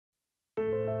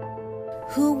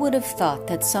Who would have thought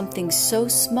that something so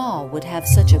small would have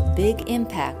such a big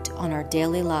impact on our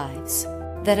daily lives?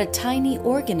 That a tiny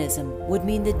organism would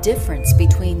mean the difference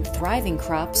between thriving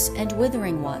crops and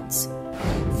withering ones,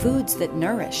 foods that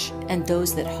nourish and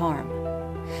those that harm,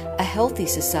 a healthy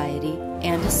society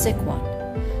and a sick one.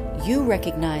 You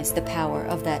recognize the power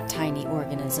of that tiny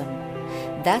organism.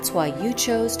 That's why you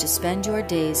chose to spend your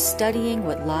days studying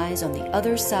what lies on the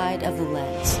other side of the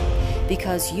lens,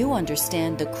 because you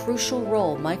understand the crucial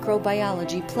role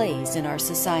microbiology plays in our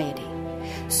society.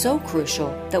 So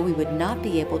crucial that we would not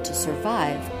be able to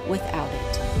survive without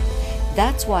it.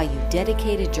 That's why you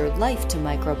dedicated your life to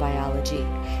microbiology,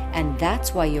 and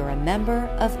that's why you're a member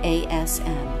of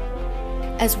ASM.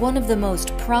 As one of the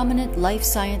most prominent life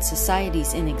science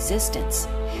societies in existence,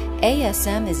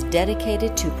 ASM is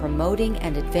dedicated to promoting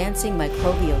and advancing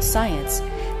microbial science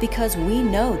because we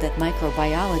know that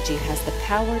microbiology has the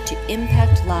power to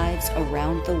impact lives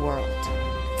around the world.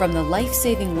 From the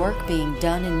life-saving work being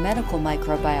done in medical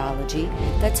microbiology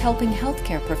that's helping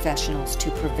healthcare professionals to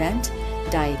prevent,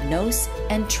 diagnose,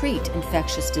 and treat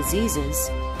infectious diseases,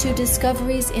 to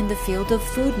discoveries in the field of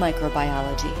food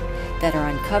microbiology that are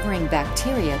uncovering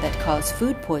bacteria that cause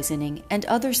food poisoning and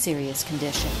other serious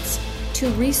conditions,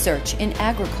 to research in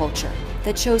agriculture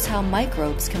that shows how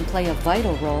microbes can play a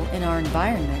vital role in our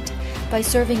environment by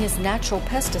serving as natural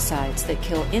pesticides that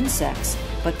kill insects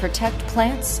but protect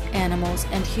plants, animals,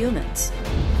 and humans,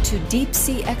 to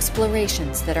deep-sea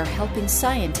explorations that are helping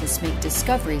scientists make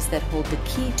discoveries that hold the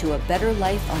key to a better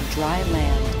life on dry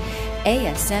land.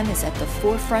 ASM is at the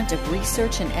forefront of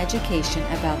research and education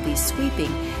about these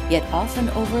sweeping yet often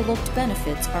overlooked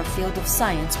benefits our field of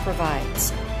science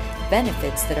provides.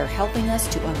 Benefits that are helping us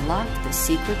to unlock the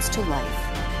secrets to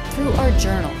life. Through our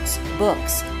journals,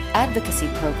 books, advocacy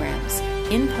programs,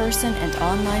 in-person and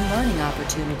online learning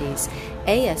opportunities,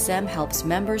 ASM helps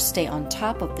members stay on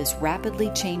top of this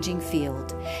rapidly changing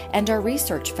field. And our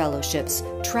research fellowships,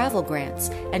 travel grants,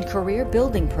 and career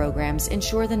building programs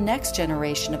ensure the next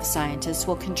generation of scientists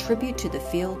will contribute to the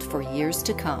field for years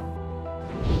to come.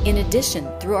 In addition,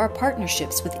 through our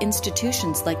partnerships with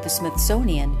institutions like the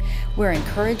Smithsonian, we're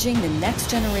encouraging the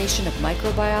next generation of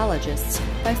microbiologists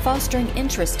by fostering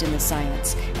interest in the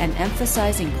science and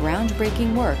emphasizing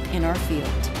groundbreaking work in our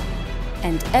field.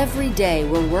 And every day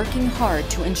we're working hard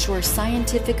to ensure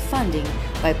scientific funding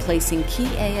by placing key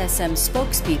ASM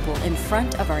spokespeople in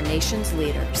front of our nation's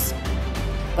leaders.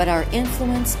 But our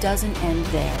influence doesn't end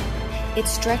there. It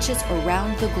stretches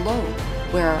around the globe,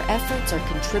 where our efforts are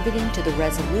contributing to the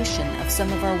resolution of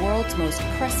some of our world's most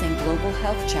pressing global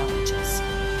health challenges.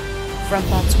 From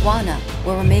Botswana,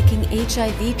 where we're making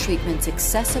HIV treatments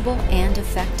accessible and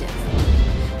effective,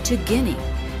 to Guinea,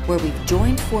 where we've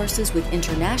joined forces with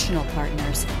international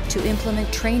partners to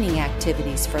implement training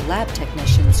activities for lab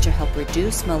technicians to help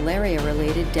reduce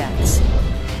malaria-related deaths,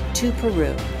 to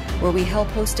Peru, where we help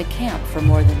host a camp for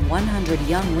more than 100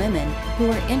 young women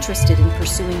who are interested in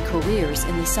pursuing careers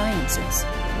in the sciences,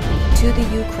 to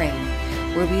the Ukraine,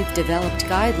 where we've developed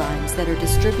guidelines that are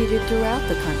distributed throughout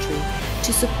the country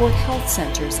to support health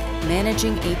centers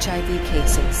managing HIV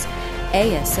cases.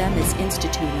 ASM is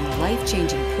instituting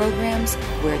life-changing programs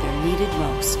where they're needed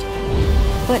most.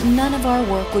 But none of our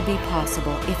work would be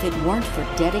possible if it weren't for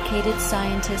dedicated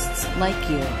scientists like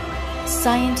you.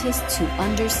 Scientists who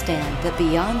understand that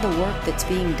beyond the work that's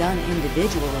being done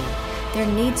individually, there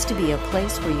needs to be a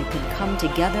place where you can come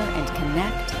together and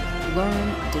connect,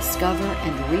 learn, discover,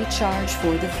 and recharge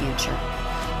for the future.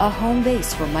 A home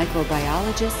base for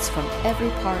microbiologists from every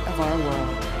part of our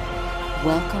world.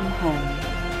 Welcome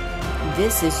home.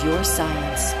 This is your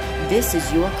science. This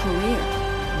is your career.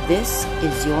 This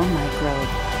is your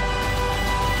microbe.